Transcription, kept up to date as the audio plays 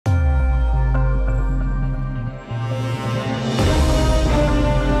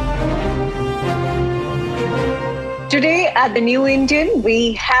Today at the New Indian,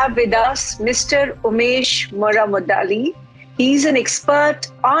 we have with us Mr. Umesh Moramudali. He's an expert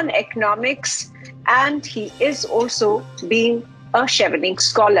on economics and he is also being a Chevening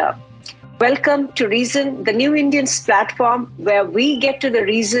Scholar. Welcome to Reason, the New Indians platform where we get to the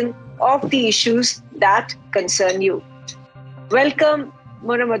reason of the issues that concern you. Welcome,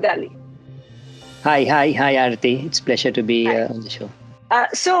 Moramudali. Hi, Aarti. It's a pleasure to be on the show.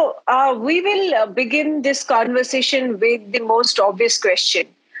 We will begin this conversation with the most obvious question.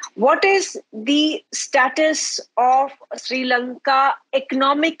 What is the status of Sri Lanka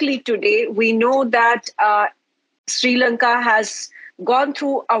economically today? We know that Sri Lanka has gone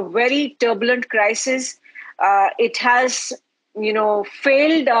through a very turbulent crisis. It has,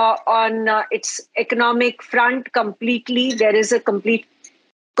 failed on its economic front completely. There is a complete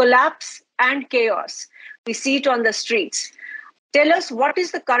collapse and chaos. We see it on the streets. Tell us, what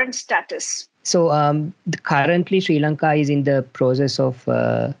is the current status? So currently Sri Lanka is in the process of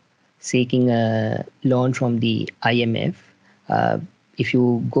seeking a loan from the IMF. If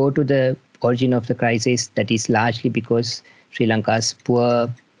you go to the origin of the crisis, that is largely because Sri Lanka's poor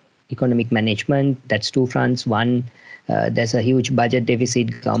economic management. That's two fronts. One, there's a huge budget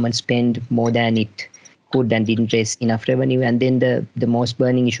deficit. Government spent more than it could and didn't raise enough revenue. And then the most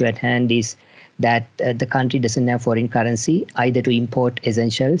burning issue at hand is that the country doesn't have foreign currency either to import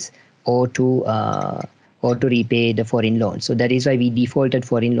essentials or to repay the foreign loans. So that is why we defaulted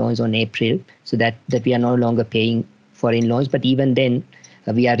foreign loans on April, so that we are no longer paying foreign loans. But even then,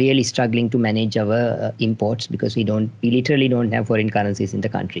 we are really struggling to manage our imports because we literally don't have foreign currencies in the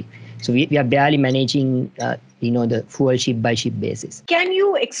country. So we are barely managing, the fuel ship by ship basis. Can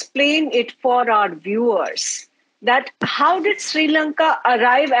you explain it for our viewers? That how did Sri Lanka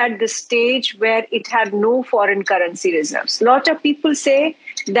arrive at the stage where it had no foreign currency reserves? A lot of people say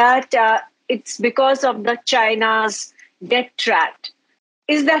that it's because of the China's debt trap.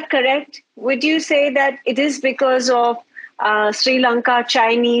 Is that correct? Would you say that it is because of Sri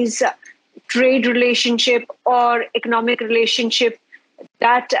Lanka-Chinese trade relationship or economic relationship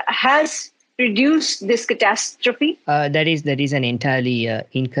that has produced this catastrophe? That is an entirely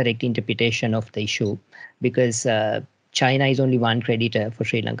incorrect interpretation of the issue, because China is only one creditor for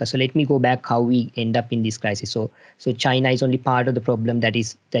Sri Lanka. So let me go back how we end up in this crisis. So China is only part of the problem. That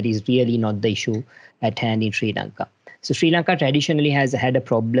is really not the issue at hand in Sri Lanka. So Sri Lanka traditionally has had a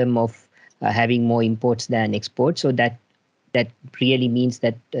problem of having more imports than exports. So that really means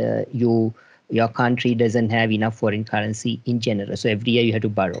that your country doesn't have enough foreign currency in general. So every year you have to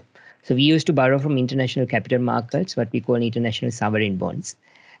borrow. So we used to borrow from international capital markets, what we call international sovereign bonds,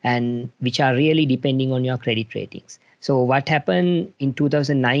 and which are really depending on your credit ratings. So what happened in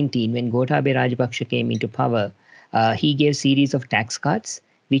 2019 when Gotabaya Rajapaksa came into power, he gave series of tax cuts,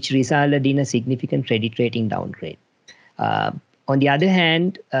 which resulted in a significant credit rating downgrade. On the other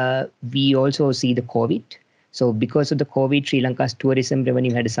hand, we also see the COVID. So because of the COVID, Sri Lanka's tourism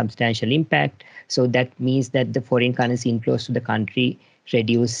revenue had a substantial impact. So that means that the foreign currency inflows to the country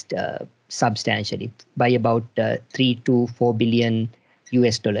reduced substantially by about 3 to 4 billion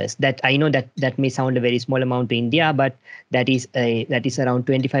US dollars. That I know that may sound a very small amount to India, but that is around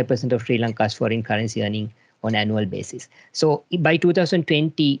 25% of Sri Lanka's foreign currency earning on annual basis. So by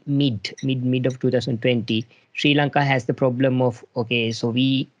 2020, mid of 2020, Sri Lanka has the problem of, so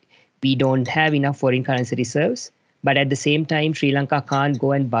we don't have enough foreign currency reserves, but at the same time, Sri Lanka can't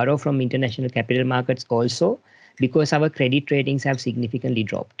go and borrow from international capital markets also, because our credit ratings have significantly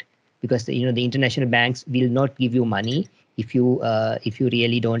dropped. Because the international banks will not give you money if you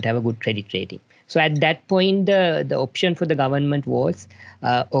really don't have a good credit rating. So at that point, the option for the government was,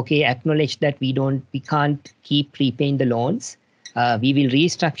 acknowledge that we can't keep repaying the loans. We will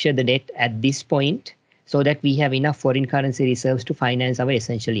restructure the debt at this point so that we have enough foreign currency reserves to finance our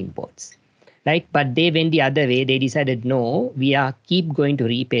essential imports. Right? But they went the other way. They decided, no, we keep going to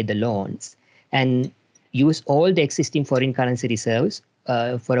repay the loans and use all the existing foreign currency reserves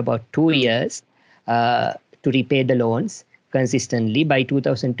for about 2 years to repay the loans consistently. By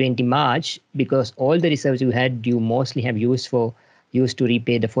 2020 March, because all the reserves you mostly have used to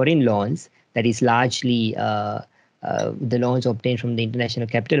repay the foreign loans, that is largely the loans obtained from the international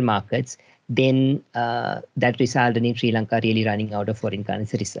capital markets, then that resulted in Sri Lanka really running out of foreign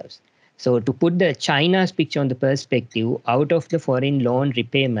currency reserves. So to put the China's picture on the perspective, out of the foreign loan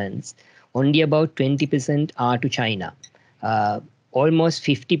repayments, only about 20% are to China. Almost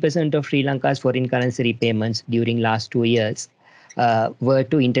 50% of Sri Lanka's foreign currency repayments during last 2 years were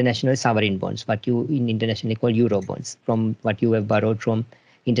to international sovereign bonds, what you in internationally call euro bonds, from what you have borrowed from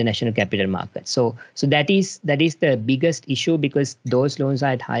international capital markets. So that is the biggest issue, because those loans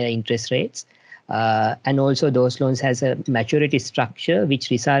are at higher interest rates. And also those loans has a maturity structure which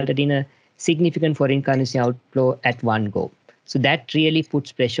resulted in a significant foreign currency outflow at one go. So that really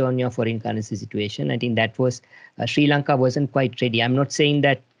puts pressure on your foreign currency situation. I think that was Sri Lanka wasn't quite ready. I'm not saying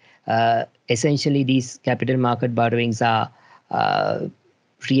that essentially these capital market borrowings are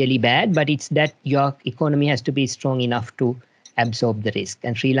really bad, but it's that your economy has to be strong enough to absorb the risk.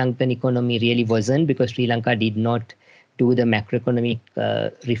 And Sri Lankan economy really wasn't, because Sri Lanka did not do the macroeconomic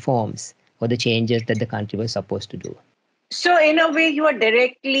reforms or the changes that the country was supposed to do. So in a way, you are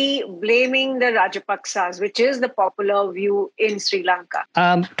directly blaming the Rajapaksas, which is the popular view in Sri Lanka.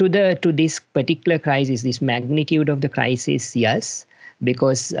 To this particular crisis, this magnitude of the crisis, yes,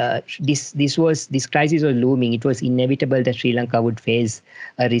 because this crisis was looming. It was inevitable that Sri Lanka would face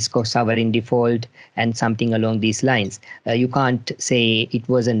a risk of sovereign default and something along these lines. You can't say it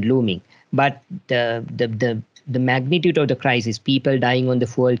wasn't looming, but the magnitude of the crisis, people dying on the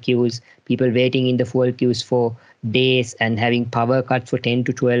fuel queues, people waiting in the fuel queues for days and having power cuts for 10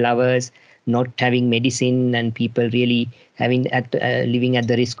 to 12 hours, not having medicine, and people really living at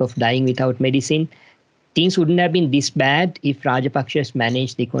the risk of dying without medicine. Things wouldn't have been this bad if Rajapaksas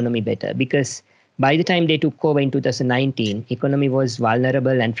managed the economy better, because by the time they took over in 2019, economy was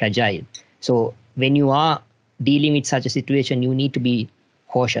vulnerable and fragile. So when you are dealing with such a situation, you need to be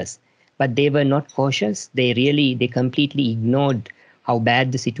cautious. But they were not cautious. They completely ignored how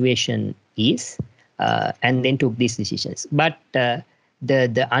bad the situation is, and then took these decisions. But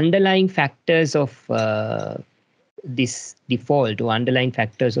the underlying factors of this default, or underlying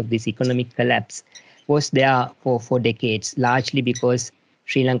factors of this economic collapse, was there for decades, largely because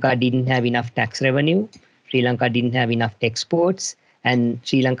Sri Lanka didn't have enough tax revenue, Sri Lanka didn't have enough exports, and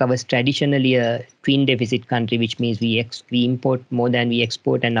Sri Lanka was traditionally a twin deficit country, which means we import more than we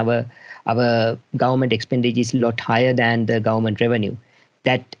export, and our government expenditure is a lot higher than the government revenue.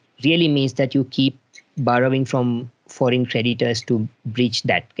 That really means that you keep borrowing from foreign creditors to bridge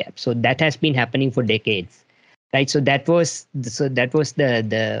that gap. So that has been happening for decades. Right, so that was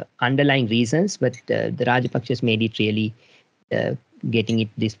the underlying reasons, but the Rajapaksas made it really getting it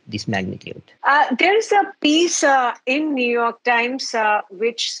this magnitude. There is a piece in New York Times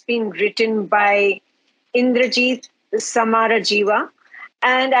which's been written by Indrajit Samarajiva,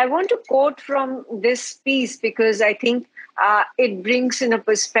 and I want to quote from this piece because I think it brings in a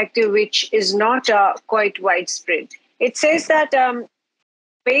perspective which is not quite widespread. It says that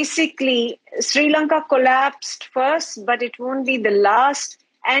basically Sri Lanka collapsed first, but it won't be the last.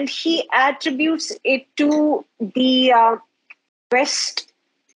 And he attributes it to the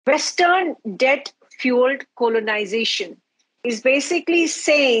Western debt-fueled colonization. Is basically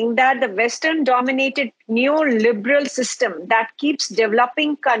saying that the Western-dominated neoliberal system that keeps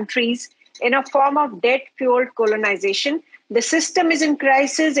developing countries in a form of debt-fueled colonization. The system is in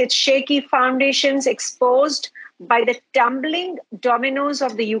crisis, its shaky foundations exposed by the tumbling dominoes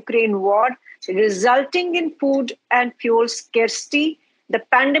of the Ukraine war, resulting in food and fuel scarcity, the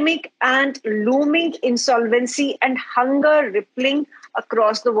pandemic, and looming insolvency and hunger rippling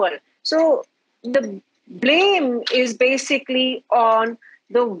across the world. So the blame is basically on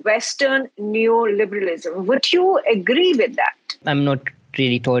the Western neoliberalism. Would you agree with that? I'm not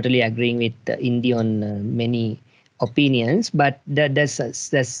really totally agreeing with Indy on many opinions, but there's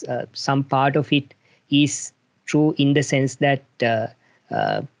some part of it is true in the sense that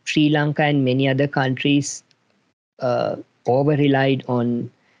Sri Lanka and many other countries over-relied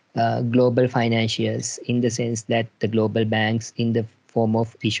on global financiers, in the sense that the global banks, in the form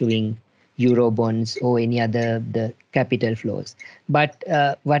of issuing Eurobonds or any other the capital flows. But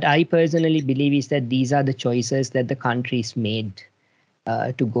what I personally believe is that these are the choices that the countries made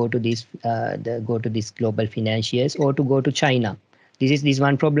to go to these global financiers or to go to China. This is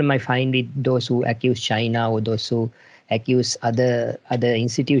one problem I find with those who accuse China or those who accuse other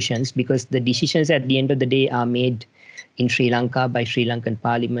institutions, because the decisions at the end of the day are made in Sri Lanka by Sri Lankan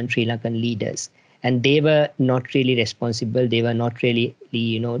parliament, Sri Lankan leaders. And they were not really responsible. They were not really,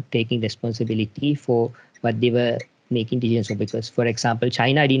 taking responsibility for what they were making decisions for. Because, for example,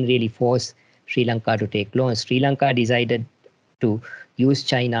 China didn't really force Sri Lanka to take loans. Sri Lanka decided to use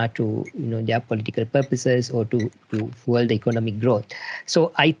China to, their political purposes or to fuel the economic growth.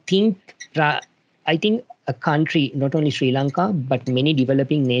 So I think a country, not only Sri Lanka, but many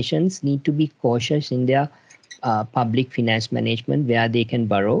developing nations need to be cautious in their public finance management, where they can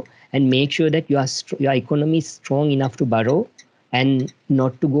borrow, and make sure that your economy is strong enough to borrow and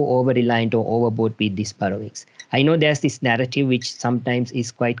not to go over-reliant or overboard with these borrowings. I know there's this narrative which sometimes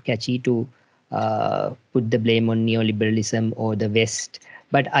is quite catchy to put the blame on neoliberalism or the West.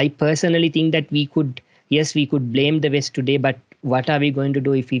 But I personally think that we could blame the West today, but what are we going to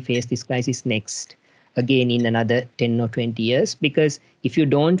do if we face this crisis next, again in another 10 or 20 years? Because if you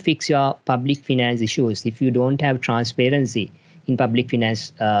don't fix your public finance issues, if you don't have transparency in public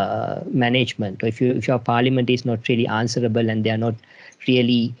finance management, or if your parliament is not really answerable and they are not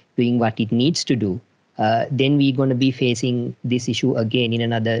really doing what it needs to do, then we're going to be facing this issue again in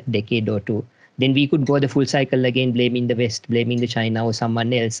another decade or two. Then we could go the full cycle again, blaming the West, blaming the China or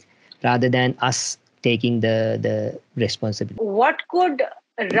someone else, rather than us taking the responsibility. What could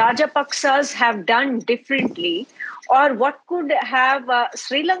Rajapaksas have done differently, or what could have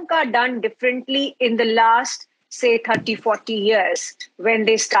Sri Lanka done differently in the last, say, 30, 40 years, when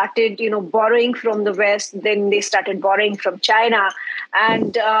they started, borrowing from the West, then they started borrowing from China,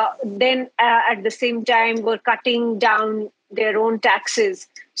 and then at the same time were cutting down their own taxes.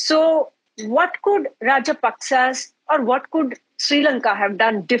 So what could Rajapaksas or what could Sri Lanka have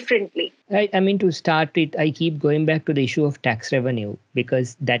done differently? Right. I mean, to start with, I keep going back to the issue of tax revenue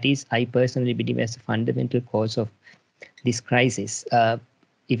because that is, I personally believe, as a fundamental cause of this crisis.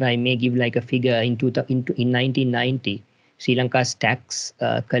 If I may give like a figure, in 1990, Sri Lanka's tax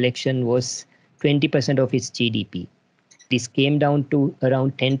collection was 20% of its GDP. This came down to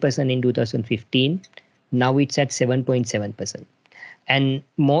around 10% in 2015. Now it's at 7.7%. And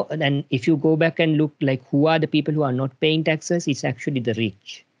more, and if you go back and look, like, who are the people who are not paying taxes, it's actually the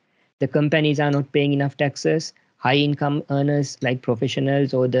rich. The companies are not paying enough taxes. High income earners like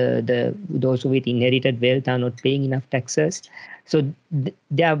professionals or the those with inherited wealth are not paying enough taxes. So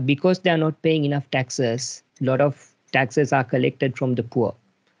they are, because they are not paying enough taxes, a lot of taxes are collected from the poor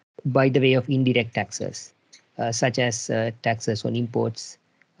by the way of indirect taxes, such as taxes on imports,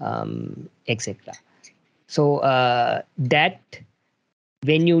 etc. So that,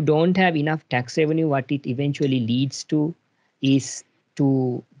 when you don't have enough tax revenue, what it eventually leads to is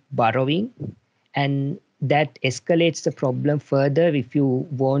to borrowing, and that escalates the problem further if you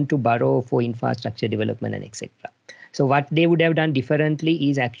want to borrow for infrastructure development and etc. So what they would have done differently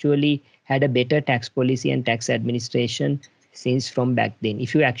is actually had a better tax policy and tax administration since from back then.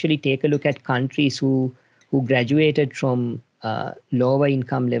 If you actually take a look at countries who graduated from lower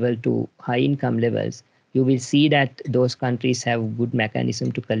income level to high income levels, you will see that those countries have good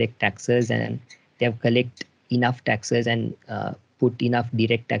mechanism to collect taxes, and they have collect enough taxes and put enough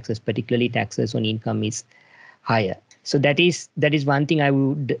direct taxes, particularly taxes on income is higher. So that is one thing I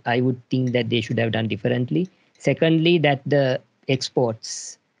would think that they should have done differently. Secondly, that the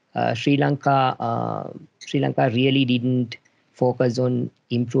exports, Sri Lanka really didn't focus on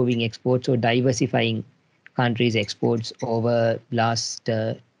improving exports or diversifying countries' exports over last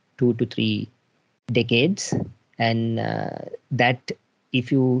 2 to 3 decades, and that,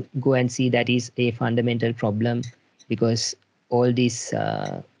 if you go and see, that is a fundamental problem, because all these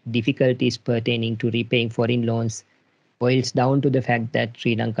difficulties pertaining to repaying foreign loans boils down to the fact that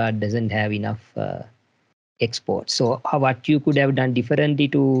Sri Lanka doesn't have enough exports. So what you could have done differently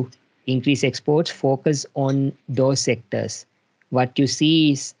to increase exports, focus on those sectors. What you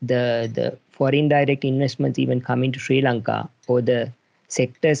see is the foreign direct investments even coming to Sri Lanka, or the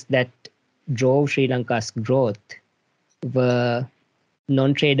sectors that drove Sri Lanka's growth were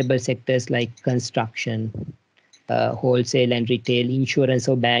non-tradable sectors like construction, wholesale and retail, insurance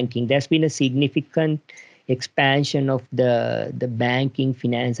or banking. There's been a significant expansion of the banking,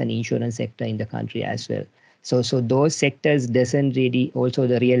 finance and insurance sector in the country as well. So those sectors doesn't really, also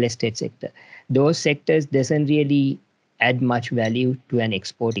the real estate sector, those sectors doesn't really add much value to an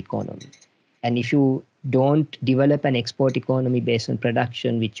export economy. And if you don't develop an export economy based on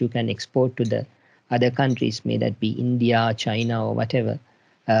production, which you can export to the other countries, may that be India, China, or whatever,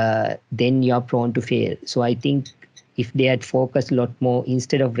 then you're prone to fail. So I think if they had focused a lot more,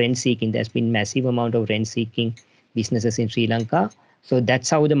 instead of rent seeking, there's been massive amount of rent seeking businesses in Sri Lanka. So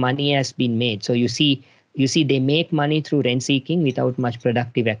that's how the money has been made. So you see they make money through rent seeking without much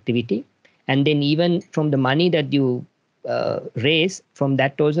productive activity. And then even from the money that you raise, from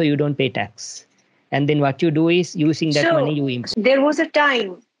that also you don't pay tax. And then what you do is, using that money you import. There was a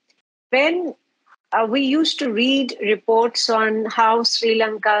time when we used to read reports on how Sri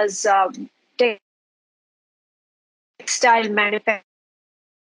Lanka's textile manufacturing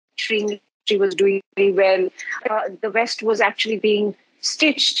industry was doing very well. The West was actually being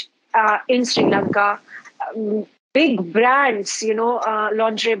stitched in Sri Lanka. Big brands,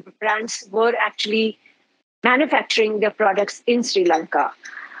 lingerie brands were actually manufacturing their products in Sri Lanka.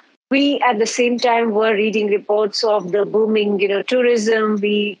 We, at the same time, were reading reports of the booming, tourism.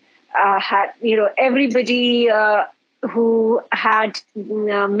 We had, everybody who had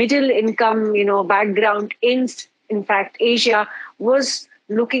middle income, background in fact, Asia, was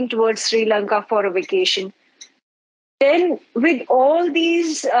looking towards Sri Lanka for a vacation. then with all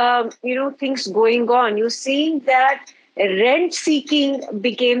these things going on, you're seeing that rent seeking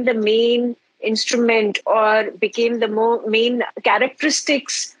became the main instrument or became the main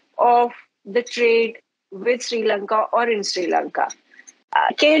characteristics of the trade with Sri Lanka or in Sri Lanka.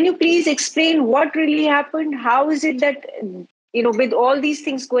 Can you please explain what really happened? How is it that, with all these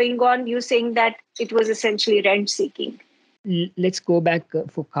things going on, you're saying that it was essentially rent seeking? Let's go back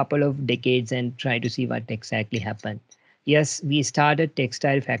for a couple of decades and try to see what exactly happened. Yes, we started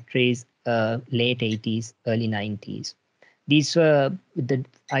textile factories late 80s, early 90s. These were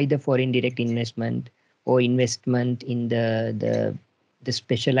either foreign direct investment or investment in the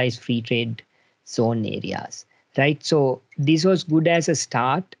specialized free trade zone areas, right? So this was good as a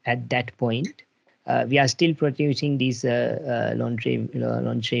start at that point. We are still producing these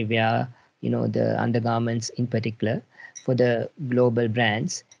lingerie wear, the undergarments in particular for the global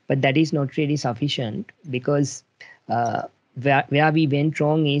brands, but that is not really sufficient because where we went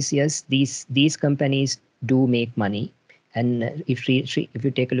wrong is, yes, these companies do make money, and if you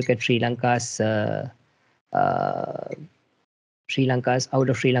take a look at uh, Sri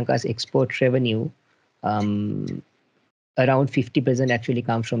Lanka's export revenue, um, around 50% actually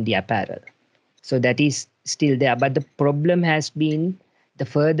comes from the apparel. So that is still there. But the problem has been the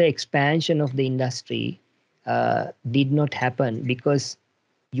further expansion of the industry did not happen because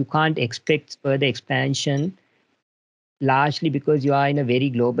you can't expect further expansion largely because you are in a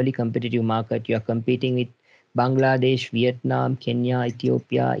very globally competitive market. You are competing with Bangladesh, Vietnam, Kenya,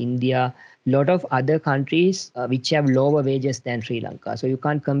 Ethiopia, India, a lot of other countries which have lower wages than Sri Lanka. So you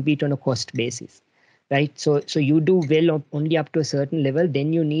can't compete on a cost basis, right? So you do well only up to a certain level.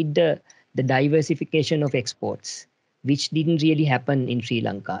 Then you need the diversification of exports, which didn't really happen in Sri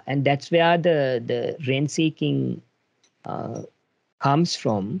Lanka, and that's where the rent seeking uh, comes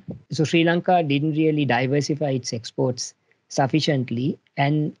from. So Sri Lanka didn't really diversify its exports sufficiently,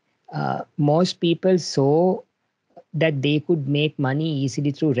 and most people saw that they could make money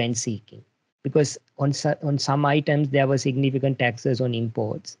easily through rent seeking because on some items there were significant taxes on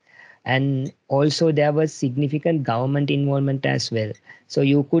imports, and also there was significant government involvement as well. So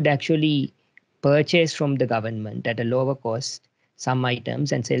you could actually purchase from the government at a lower cost some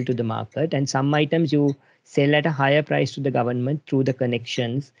items and sell to the market, and some items you sell at a higher price to the government through the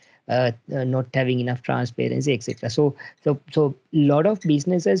connections, not having enough transparency, etc. So a lot of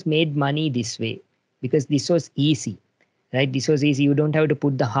businesses made money this way because this was easy, right? This was easy. You don't have to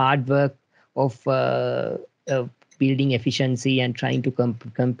put the hard work of building efficiency and trying to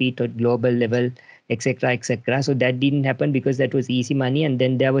compete at global level, etc., etc. So that didn't happen because that was easy money, and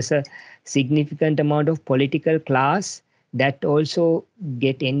then there was a significant amount of political class that also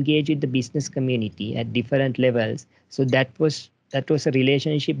get engaged with the business community at different levels. So that was a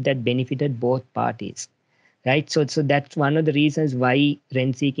relationship that benefited both parties, right? So that's one of the reasons why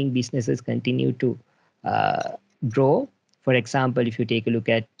rent seeking businesses continue to uh, grow. For example, if you take a look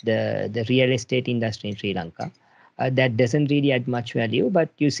at the real estate industry in Sri Lanka, that doesn't really add much value, but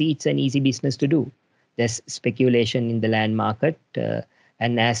you see it's an easy business to do. There's speculation in the land market,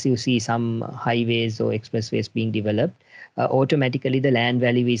 and as you see some highways or expressways being developed, automatically the land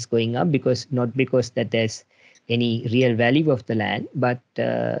value is going up, because not because that there's any real value of the land, but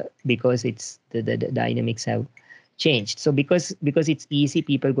because it's the dynamics have changed. So because it's easy,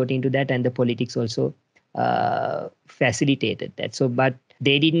 people got into that, and the politics also facilitated that. So, but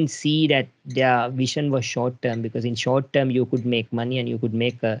they didn't see that their vision was short term, because in short term you could make money and you could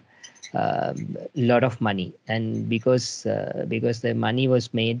make a lot of money, and because the money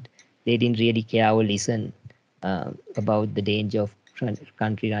was made, they didn't really care or listen about the danger of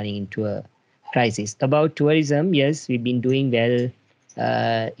country running into a crisis. About tourism, yes, we've been doing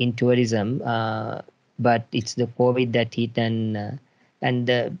well in tourism, but it's the COVID that hit, and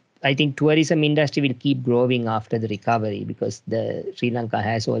I think tourism industry will keep growing after the recovery, because the Sri Lanka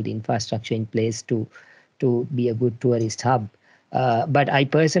has all the infrastructure in place to be a good tourist hub. But I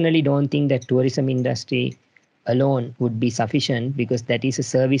personally don't think that tourism industry alone would be sufficient, because that is a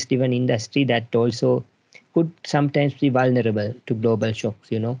service-driven industry that also could sometimes be vulnerable to global shocks.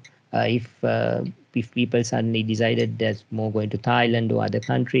 If people suddenly decided there's more going to Thailand or other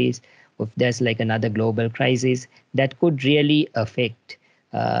countries, or if there's like another global crisis, that could really affect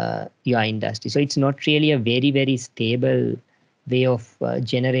your industry. So it's not really a very, very stable way of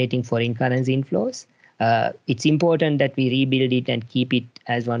generating foreign currency inflows. It's important that we rebuild it and keep it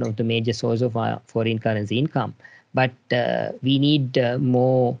as one of the major sources of our foreign currency income. But we need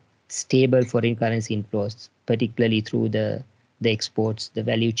more stable foreign currency inflows, particularly through the exports, the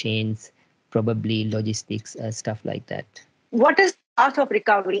value chains, probably logistics, stuff like that. What is path of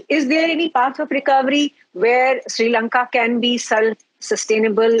recovery. Is there any path of recovery where Sri Lanka can be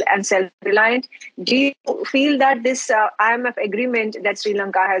self-sustainable and self-reliant? Do you feel that this IMF agreement that Sri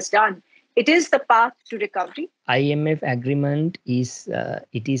Lanka has done, it is the path to recovery? IMF agreement is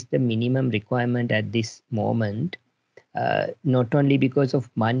it is the minimum requirement at this moment, not only because of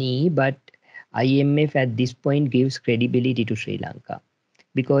money, but IMF at this point gives credibility to Sri Lanka,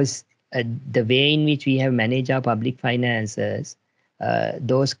 because the way in which we have managed our public finances,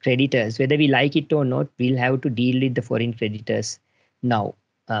 those creditors, whether we like it or not, we'll have to deal with the foreign creditors now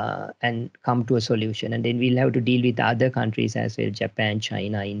and come to a solution. And then we'll have to deal with other countries as well, Japan,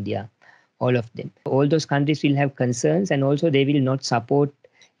 China, India, all of them. All those countries will have concerns, and also they will not support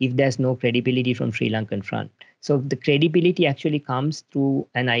if there's no credibility from Sri Lankan front. So the credibility actually comes through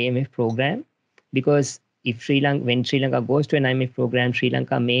an IMF program, because if when Sri Lanka goes to an IMF program, Sri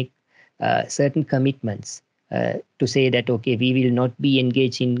Lanka make certain commitments to say that, okay, we will not be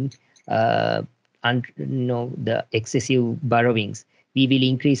engaged in the excessive borrowings. We will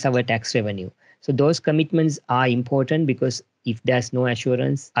increase our tax revenue. So those commitments are important, because if there's no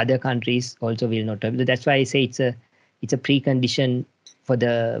assurance, other countries also will not have. That's why I say it's a precondition for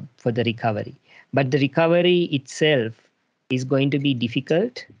the recovery. But the recovery itself is going to be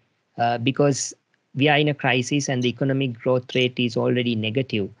difficult because we are in a crisis and the economic growth rate is already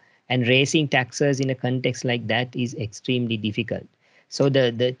negative, and raising taxes in a context like that is extremely difficult. So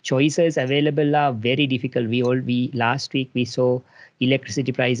the choices available are very difficult. Last week we saw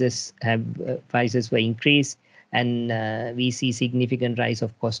electricity prices were increased, and we see significant rise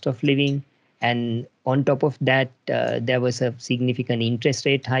of cost of living. And on top of that, there was a significant interest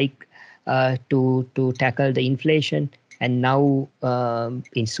rate hike to tackle the inflation. And now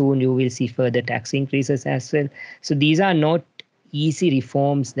soon you will see further tax increases as well. So these are not easy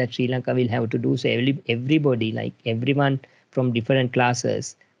reforms that Sri Lanka will have to do. So everybody, like everyone from different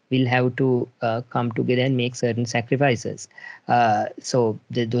classes, will have to come together and make certain sacrifices. So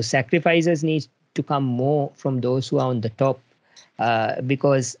those sacrifices need to come more from those who are on the top,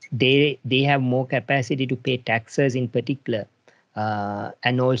 because they have more capacity to pay taxes in particular,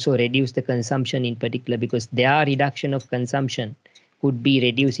 and also reduce the consumption in particular, because their reduction of consumption could be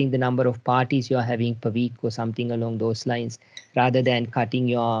reducing the number of parties you're having per week or something along those lines, rather than cutting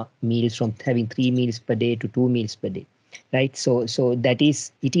your meals from having 3 meals per day to 2 meals per day, right? So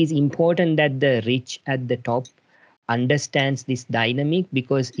it is important that the rich at the top understands this dynamic,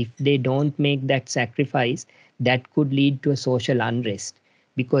 because if they don't make that sacrifice, that could lead to a social unrest.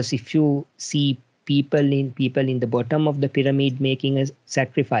 Because if you see people in the bottom of the pyramid making a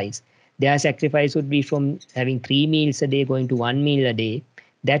sacrifice, their sacrifice would be from having 3 meals a day going to 1 meal a day.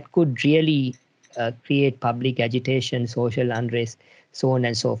 That could really create public agitation, social unrest, so on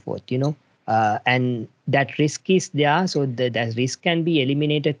and so forth, and that risk is there. So that risk can be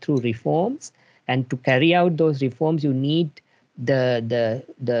eliminated through reforms, and to carry out those reforms, you need the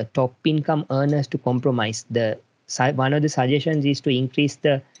top income earners to compromise. One of the suggestions is to increase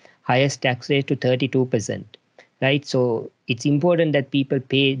the highest tax rate to 32%, right? So it's important that people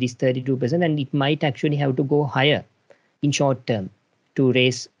pay this 32%, and it might actually have to go higher in short term to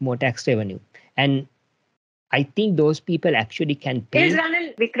raise more tax revenue. And I think those people actually can pay. Is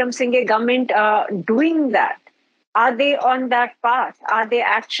Ranil Wickremesinghe government doing that? Are they on that path? Are they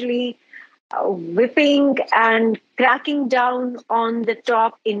actually whipping and cracking down on the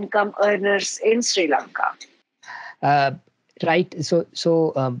top income earners in Sri Lanka? Right. So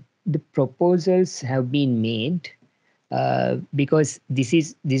the proposals have been made, because this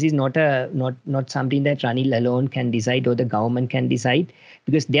is not something that Ranil alone can decide or the government can decide,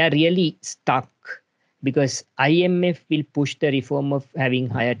 because they are really stuck. Because IMF will push the reform of having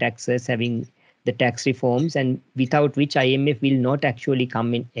higher taxes, having the tax reforms, and without which IMF will not actually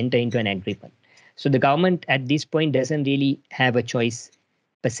enter into an agreement. So the government at this point doesn't really have a choice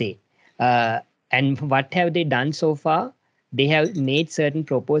per se. And what have they done so far? They have made certain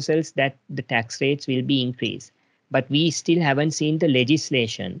proposals that the tax rates will be increased, but we still haven't seen the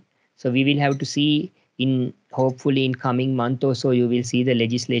legislation. So we will have to see hopefully in coming month or so, you will see the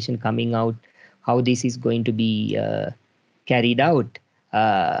legislation coming out, how this is going to be carried out.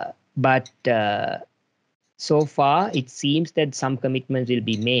 But so far, it seems that some commitments will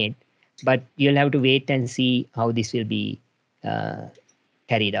be made, but you'll have to wait and see how this will be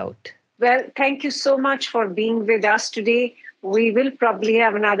carried out. Well, thank you so much for being with us today. We will probably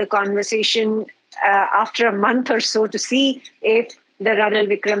have another conversation after a month or so to see if the Ranil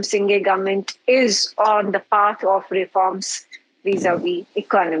Wickremesinghe government is on the path of reforms vis-a-vis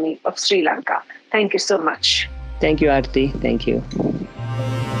economy of Sri Lanka. Thank you so much. Thank you, Aarti. Thank you.